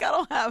talk. Like, I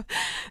don't have,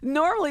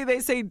 normally they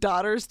say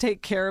daughters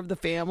take care of the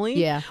family.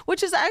 Yeah.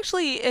 Which is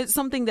actually it's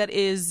something that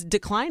is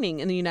declining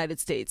in the United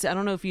States. I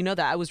don't know if you know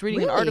that. I was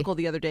reading an article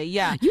the other day.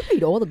 Yeah. You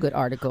read all the good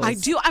articles. I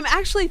do. I'm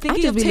actually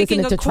thinking of be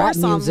taking listening a to trap course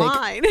music.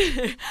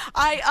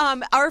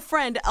 online. Our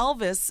friend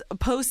Elvis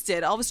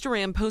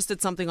Duran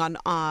posted something on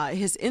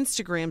his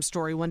Instagram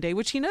story one day,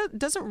 which he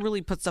doesn't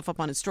really put stuff up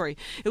on his story.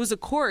 It was a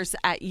course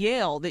at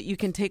Yale that you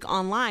can take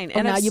online,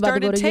 and now I've you about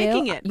to started go to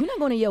taking Yale? it. You're not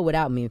going to Yale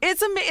without me.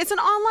 It's an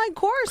online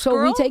course. So girl.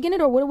 are we taking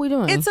it, or what are we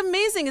doing? It's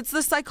amazing. It's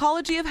the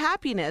psychology of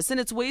happiness, and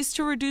it's ways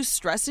to reduce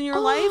stress in your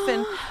life.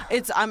 And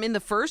I'm in the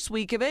first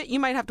week of it. You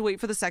might have to wait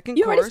for the second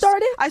You course. already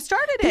started? I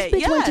started This it.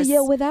 bitch Yes. went to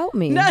Yale without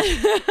me. No.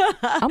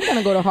 I'm going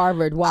to go to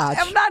Harvard. Watch.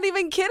 I'm not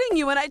even kidding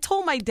you. And I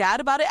told my dad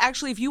about it.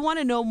 Actually, if you want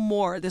to know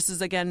more, this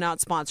is, again,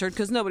 not sponsored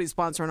because nobody's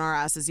sponsoring our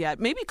asses yet.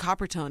 Maybe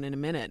Coppertone in a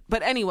minute.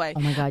 But anyway. Oh,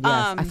 my God,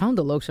 yes. I found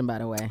the lotion, by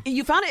the way.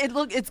 You found it?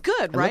 It's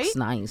good, right? It looks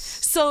nice.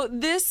 So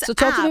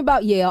talk to me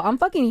about Yale. I'm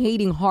fucking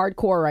hating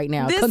hardcore right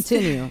now.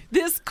 Continue.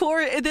 This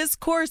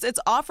course, it's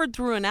offered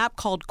through an app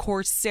called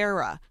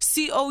Coursera.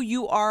 Coursera,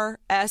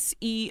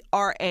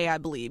 I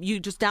believe. You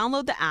just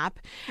download the app,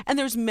 and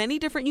there's many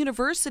different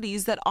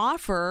universities that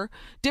offer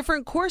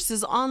different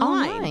courses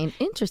online.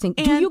 Interesting.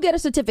 Do you get a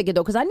certificate,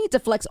 though? Because I need to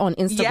flex on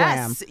Instagram.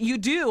 Yes, you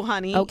do,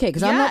 honey. Okay,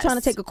 because I'm not trying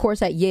to take a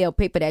course at Yale,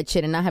 pay for that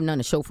shit, and not have nothing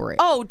to show for it.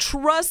 Oh,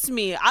 trust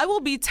me. I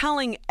will be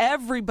telling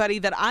everybody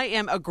that I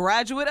am a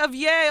graduate of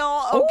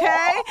Yale,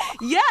 okay?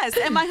 Ooh. Yes.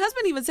 And my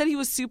husband even said he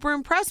was super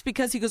impressed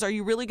because he goes, are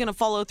you really going to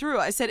follow through?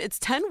 I said, it's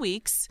 10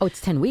 weeks. Oh,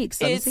 it's 10 weeks.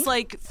 It's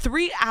like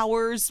 3 hours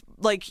hours.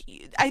 Like,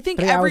 I think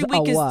 3 every hours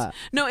week of is what?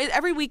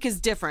 every week is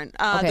different.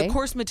 Okay. The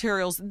course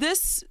materials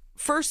this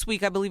first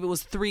week, I believe it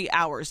was 3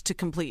 hours to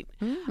complete.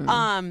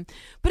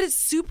 But it's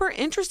super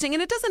interesting.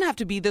 And it doesn't have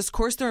to be this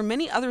course. There are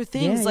many other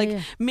things.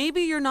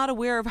 Maybe you're not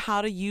aware of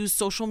how to use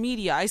social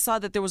media. I saw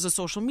that there was a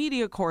social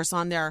media course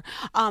on there.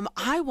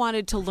 I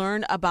wanted to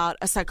learn about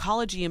a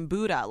psychology in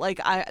Buddha.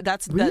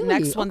 That's the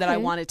next one that I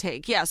want to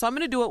take. Yeah, so I'm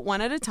going to do it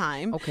one at a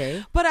time.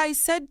 Okay. But I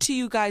said to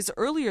you guys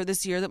earlier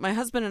this year that my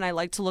husband and I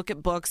like to look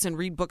at books and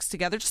read books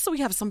together just so we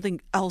have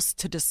something else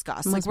to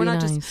discuss. Must we're be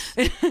not nice.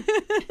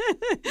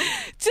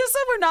 just so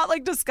we're not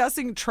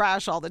discussing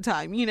trash all the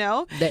time,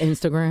 The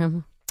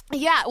Instagram.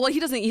 Yeah, well,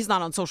 he's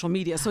not on social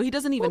media, so he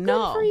doesn't even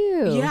know. Good for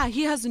you. Yeah,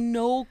 he has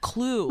no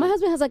clue. My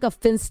husband has like a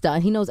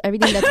Finsta. He knows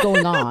everything that's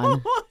going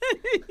on.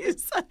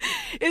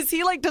 Is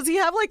he does he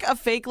have a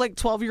fake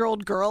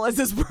 12-year-old girl as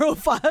his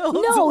profile?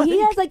 No, he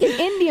has an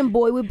Indian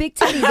boy with big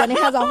titties and it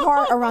has a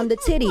heart around the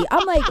titty.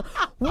 I'm like,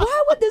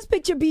 why would this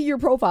picture be your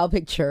profile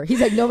picture? He's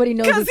like, nobody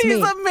knows it's me.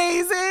 Because he's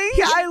amazing.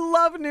 Yeah, I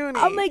love Noonie.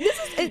 I'm like, this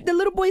is the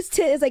little boy's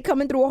tit is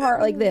coming through a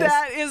heart like this.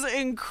 That is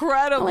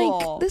incredible.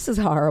 I'm like, this is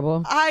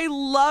horrible. I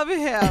love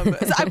him.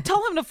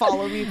 Tell him to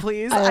follow me,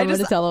 please. I'm going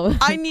to tell him.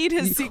 I need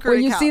his secret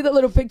When you account. see the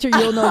little picture,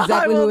 you'll know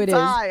exactly who it is.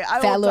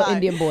 Fat little die.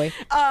 Indian boy.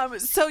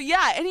 So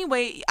yeah,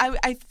 anyway,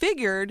 I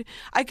figured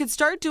I could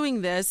start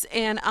doing this,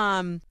 and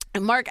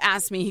Mark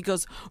asked me, he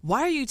goes,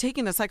 why are you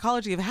taking the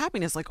psychology of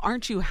happiness?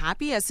 Aren't you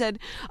happy? I said,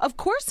 of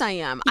course I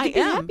am. You could be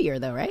happier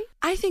though, right?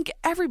 I think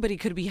everybody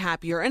could be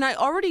happier. And I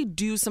already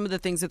do some of the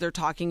things that they're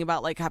talking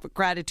about, have a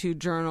gratitude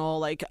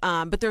journal,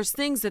 but there's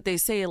things that they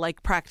say,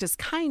 practice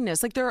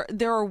kindness.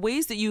 There are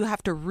ways that you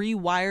have to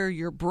rewire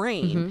your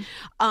brain.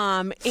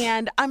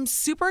 And I'm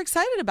super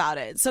excited about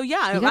it. So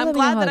yeah, I'm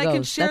glad that I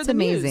can share that's the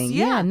amazing. news.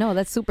 Yeah, no,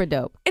 that's super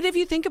dope. And if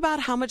you think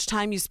about how much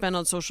time you spend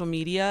on social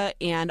media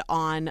and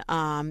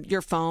on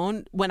your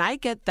phone, when I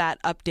get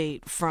that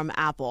update from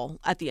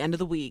Apple at the end of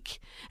the week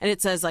and it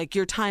says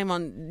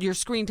your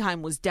screen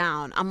time was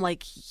down, I'm like,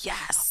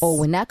 yes. Oh,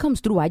 when that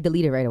comes through, I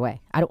delete it right away.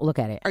 I don't look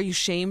at it. Are you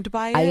shamed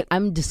by it?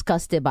 I'm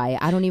disgusted by it.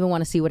 I don't even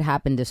want to see what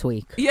happened this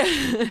week. Yeah.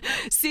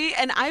 See,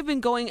 and I've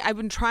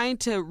been trying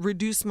to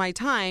reduce my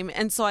time.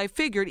 And so I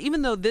figured,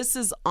 even though this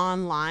is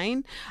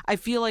online, I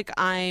feel like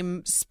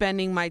I'm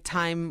spending my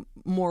time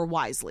more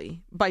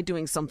wisely by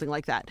doing something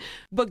like that.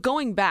 But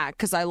going back,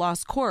 because I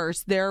lost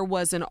course, there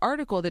was an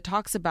article that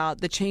talks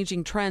about the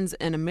changing trends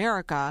in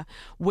America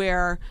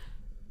where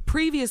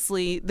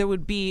previously there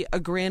would be a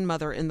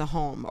grandmother in the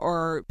home,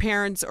 or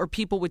parents or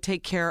people would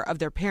take care of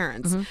their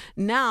parents.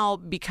 Now,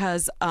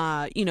 because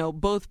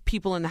both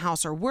people in the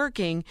house are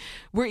working,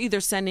 we're either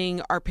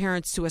sending our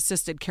parents to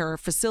assisted care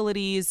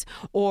facilities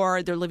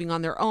or they're living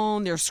on their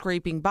own, they're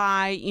scraping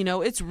by.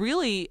 It's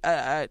really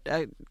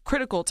a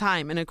critical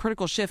time and a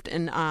critical shift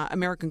in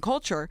American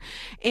culture.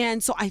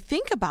 And so I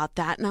think about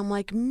that and I'm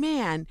like,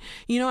 man,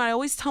 I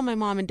always tell my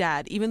mom and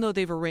dad, even though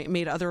they've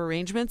made other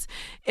arrangements,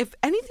 if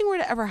anything were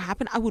to ever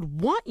happen, I would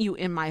want you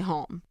in my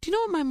home. Do you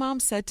know what my mom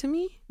said to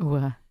me?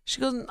 What? She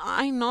goes,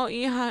 I know,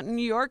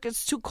 New York,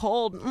 it's too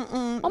cold.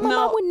 My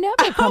mom would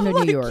never come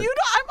to New York.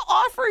 I'm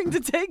offering to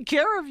take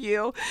care of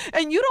you,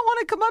 and you don't want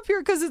to come up here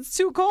because it's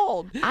too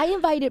cold. I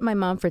invited my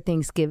mom for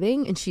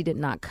Thanksgiving, and she did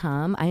not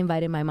come. I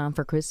invited my mom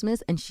for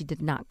Christmas, and she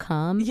did not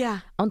come. Yeah.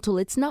 Until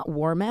it's not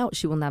warm out,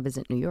 she will not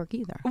visit New York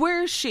either.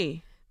 Where is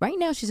she? Right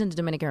now, she's in the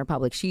Dominican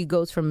Republic. She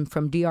goes from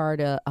DR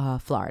to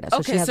Florida. So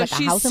okay, she has so a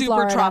she's house in super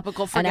Florida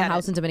tropical. and a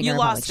house in Dominican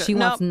Republic. She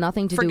wants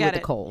nothing to do with the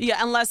cold. Yeah,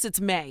 unless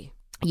it's May.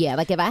 Yeah,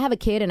 if I have a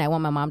kid and I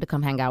want my mom to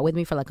come hang out with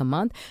me for a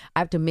month, I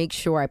have to make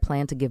sure I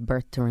plan to give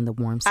birth during the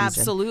warm season.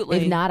 Absolutely.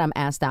 If not, I'm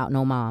asked out,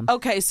 no mom.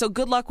 Okay, so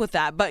good luck with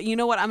that. But you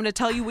know what? I'm going to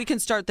tell you, we can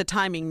start the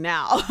timing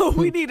now.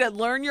 We need to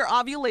learn your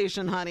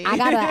ovulation, honey. I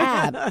got an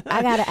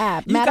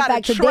app. Matter of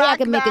fact, today I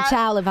can make a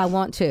child if I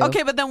want to.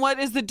 Okay, but then what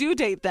is the due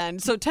date then?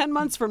 So 10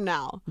 months from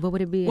now. What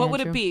would it be, What Andrew?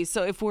 would it be?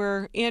 So if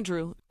we're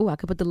Andrew. Oh, I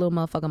could put the little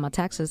motherfucker on my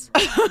taxes.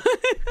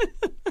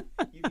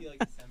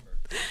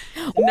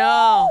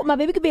 No. My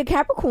baby could be a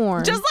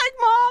Capricorn. Just like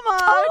mama.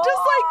 Just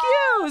like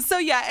you. So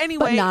yeah,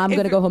 anyway. But nah, I'm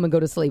going to go home and go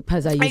to sleep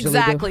as I usually do.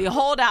 Exactly.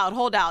 Hold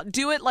out.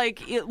 Do it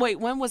wait,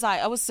 when was I?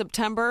 I was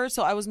September,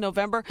 so I was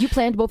November. You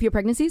planned both your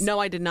pregnancies? No,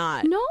 I did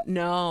not.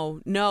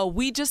 No.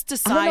 We just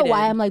decided. I don't know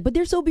why I'm like, but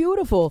they're so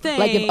beautiful.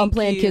 Thank if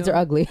unplanned kids are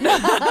ugly.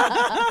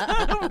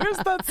 I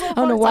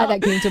don't know why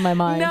that came to my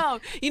mind. No.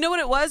 You know what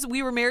it was?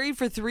 We were married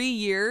for 3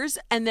 years,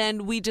 and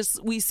then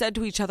we said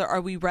to each other,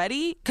 are we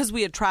ready? Because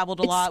we had traveled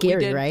a lot. It's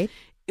scary, right?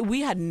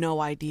 We had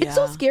no idea. It's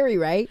so scary,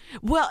 right?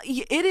 Well,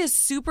 it is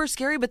super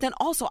scary, but then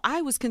also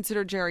I was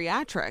considered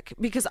geriatric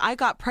because I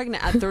got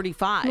pregnant at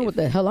 35. What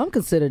the hell I'm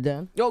considered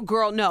then? Oh,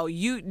 girl, no.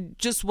 You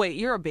just wait.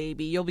 You're a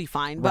baby. You'll be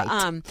fine.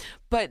 Right.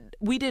 but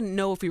we didn't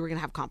know if we were going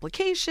to have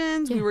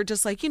complications. We were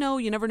just like, you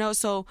never know.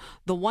 So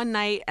the one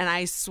night, and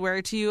I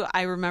swear to you,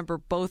 I remember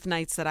both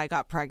nights that I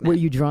got pregnant. Were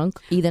you drunk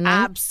either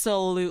night?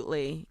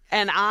 Absolutely.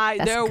 And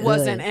there good.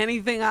 wasn't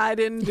anything I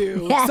didn't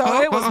do.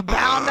 So it was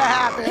bound to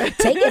happen.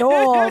 Take it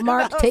all,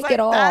 Mark. Take it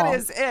all. That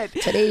is it.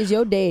 Today's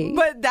your day.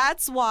 But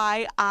that's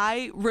why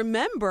I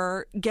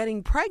remember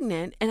getting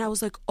pregnant, and I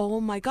was like, oh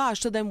my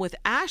gosh. So then with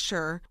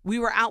Asher, we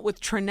were out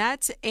with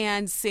Trinette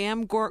and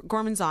Sam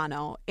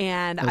Gormanzano.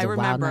 And I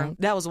remember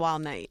that was a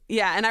wild night.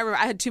 Yeah. And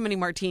I had too many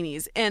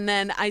martinis. And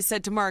then I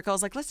said to Mark, I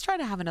was like, let's try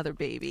to have another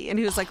baby. And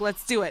he was like,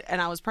 let's do it.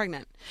 And I was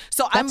pregnant.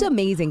 So that's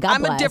amazing. God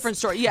bless. I'm a different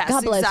story. Yes.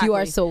 God bless. Exactly. You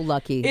are so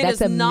lucky. It That's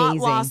is amazing. not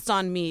lost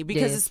on me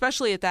because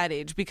especially at that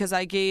age, because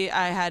I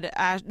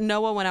had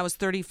Noah when I was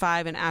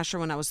 35 and Asher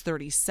when I was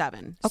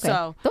 37. Okay.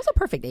 So those are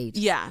perfect age.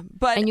 Yeah.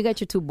 And you got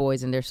your 2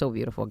 boys and they're so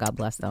beautiful. God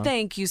bless them.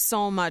 Thank you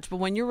so much. But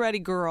when you're ready,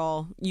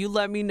 girl, you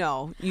let me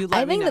know.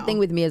 I think the thing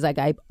with me is like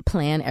I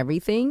plan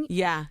everything.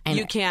 Yeah. And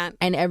you can't.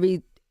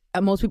 And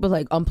most people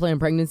like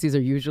unplanned pregnancies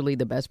are usually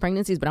the best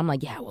pregnancies, but I'm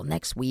like, yeah, well,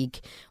 next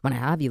week when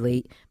I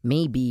ovulate,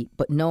 maybe.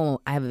 But no,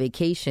 I have a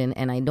vacation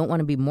and I don't want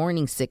to be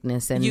morning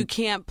sickness. And you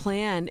can't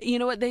plan. You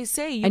know what they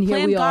say? You and plan,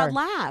 here we God are.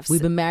 laughs.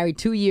 We've been married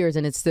 2 years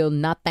and it's still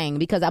nothing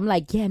because I'm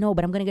like, yeah, no,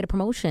 but I'm going to get a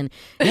promotion.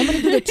 And I'm going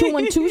to do the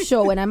 212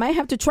 show and I might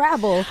have to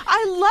travel.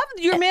 I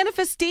love your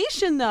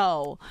manifestation,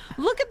 though.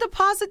 Look at the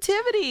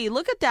positivity.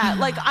 Look at that.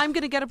 Like, I'm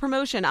going to get a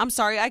promotion. I'm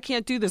sorry, I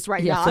can't do this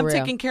right now. I'm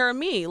taking care of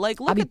me. Like,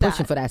 look at that. I'll be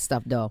pushing for that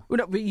stuff, though.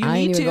 You I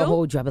ain't need even to gonna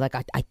hold you. I'll be like,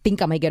 I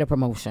think I might get a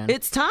promotion.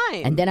 It's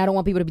time. And then I don't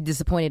want people to be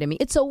disappointed in me.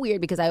 It's so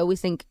weird because I always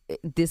think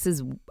this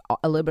is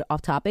a little bit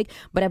off topic,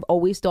 but I've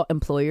always thought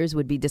employers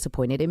would be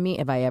disappointed in me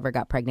if I ever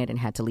got pregnant and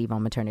had to leave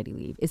on maternity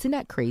leave. Isn't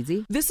that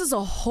crazy? This is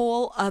a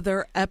whole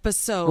other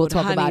episode. We'll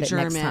talk about it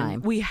German. next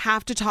time. We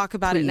have to talk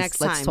about it next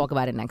time. Let's talk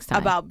about it next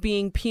time. About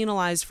being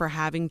penalized for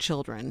having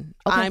children.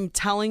 Okay. I'm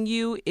telling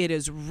you, it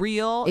is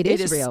real. It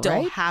is real, still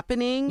right?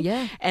 happening.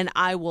 Yeah. And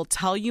I will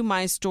tell you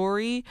my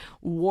story,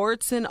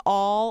 warts and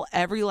all,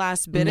 every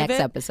last bit of it. Next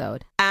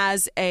episode.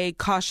 As a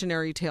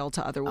cautionary tale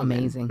to other women.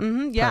 Amazing.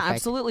 Mm-hmm. Yeah, Perfect.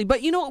 absolutely.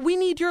 But you know what? We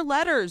need your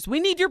letters. We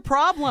need your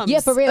problems.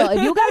 Yeah, for real.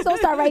 If you guys don't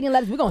start writing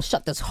letters, we're going to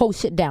shut this whole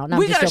shit down. No,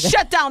 we got to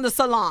shut down the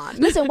salon.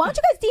 Listen, why don't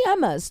you guys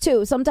DM us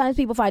too? Sometimes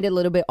people find it a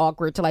little bit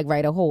awkward to like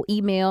write a whole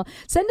email.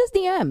 Send us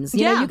DMs.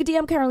 You know, you could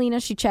DM Carolina.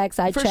 She checks.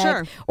 I check.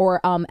 Sure.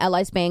 Or Li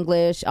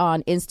Spanglish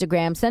on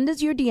Instagram. Send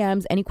us your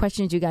DMs. Any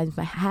questions you guys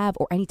might have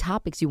or any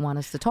topics you want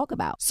us to talk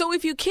about. So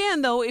if you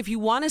can, though, if you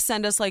want to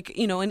send us like,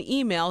 an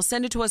email,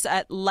 send it to us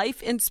at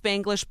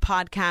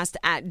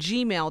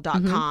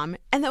lifeinspanglishpodcast@gmail.com.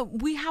 And then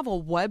we have a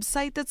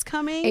website that's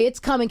coming. It's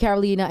coming,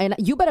 Carolina. And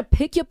you better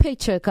pick your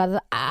picture because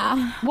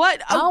I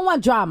don't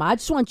want drama. I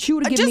just want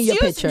you to give me your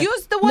picture.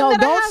 Use the one that I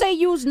have. No, don't say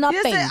use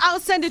nothing. I'll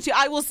send it to you.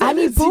 I will send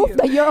it to you. I need proof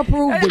that you're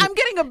approved. I'm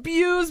getting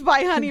abused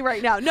by Honey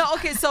right now. No,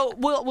 okay, so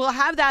we'll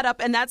have that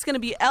up, and that's going to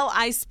be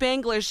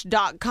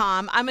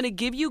lispanglish.com. I'm going to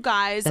give you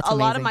guys a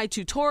lot of my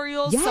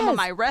tutorials, some of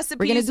my recipes.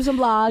 We're going to do some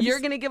blogs. You're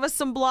going to give us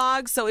some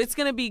blogs, so it's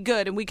going to be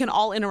good, and we can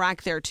all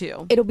interact there,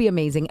 too. It'll be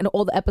amazing. And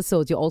all the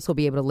episodes, you'll also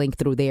be able to link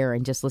through there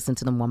and just listen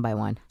to them one by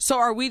one. So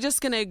are we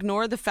just going to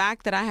ignore the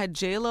fact that I had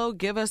J-Lo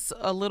give us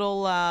a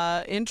little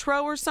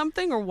intro or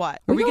something, or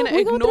what? Are we going to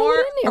ignore?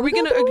 Are we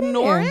going to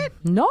ignore it?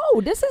 No,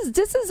 this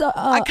is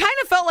I kind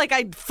of felt like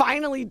I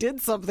finally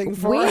did something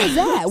for Where us. is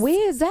that?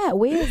 Where is that?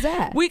 Where is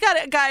that? We got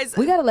it, guys.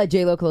 We got to let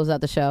J-Lo close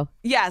out the show.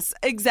 Yes,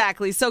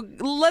 exactly. So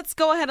let's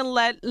go ahead and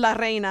let La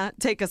Reina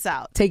take us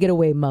out. Take it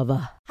away,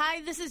 mother.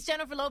 Hi, this is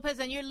Jennifer Lopez,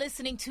 and you're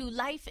listening to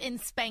Life in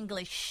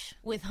Spanglish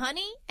with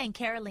Honey and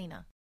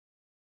Carolina.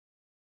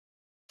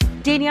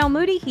 Danielle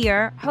Moody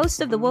here,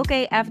 host of the Woke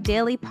AF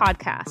Daily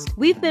podcast.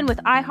 We've been with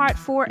iHeart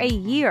for a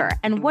year,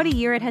 and what a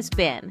year it has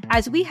been.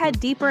 As we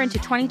head deeper into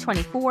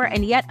 2024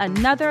 and yet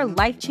another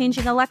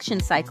life-changing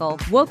election cycle,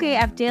 Woke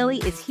AF Daily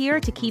is here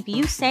to keep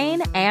you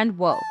sane and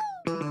woke.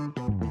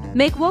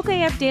 Make Woke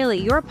AF Daily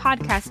your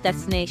podcast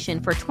destination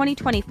for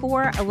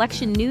 2024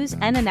 election news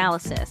and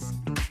analysis.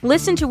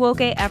 Listen to Woke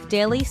AF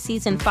Daily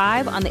Season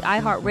 5 on the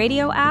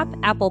iHeartRadio app,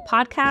 Apple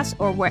Podcasts,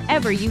 or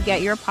wherever you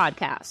get your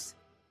podcasts.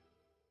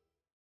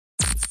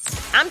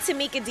 I'm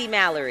Tamika D.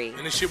 Mallory.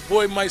 And it's your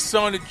boy, my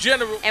son, the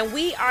General. And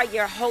we are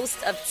your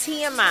hosts of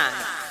TMI.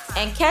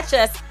 And catch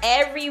us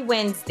every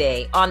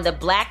Wednesday on the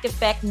Black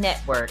Effect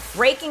Network,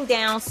 breaking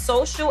down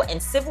social and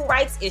civil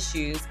rights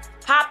issues,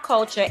 pop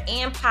culture,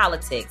 and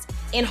politics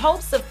in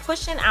hopes of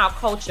pushing our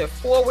culture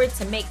forward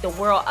to make the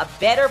world a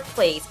better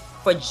place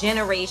for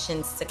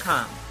generations to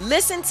come.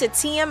 Listen to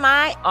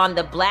TMI on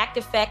the Black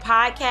Effect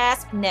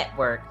Podcast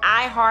Network,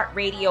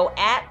 iHeartRadio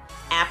app,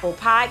 Apple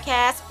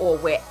Podcasts, or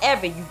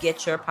wherever you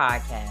get your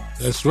podcasts.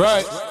 That's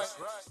right.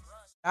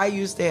 I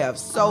used to have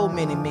so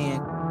many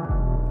men.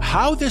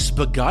 how this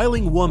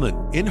beguiling woman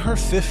in her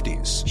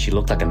 50s, she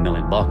looked like $1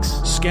 million,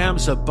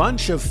 scams a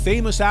bunch of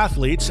famous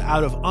athletes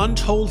out of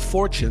untold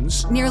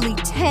fortunes. Nearly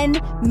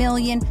 $10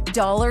 million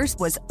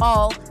was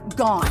all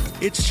gone.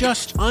 It's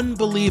just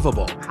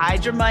unbelievable.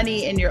 Hide your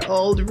money in your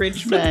old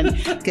rich man,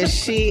 because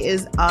she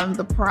is on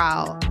the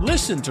prowl.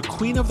 Listen to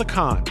Queen of the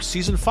Con,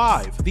 Season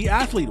 5, The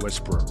Athlete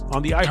Whisperer,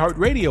 on the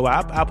iHeartRadio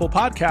app, Apple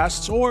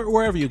Podcasts, or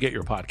wherever you get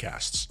your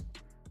podcasts.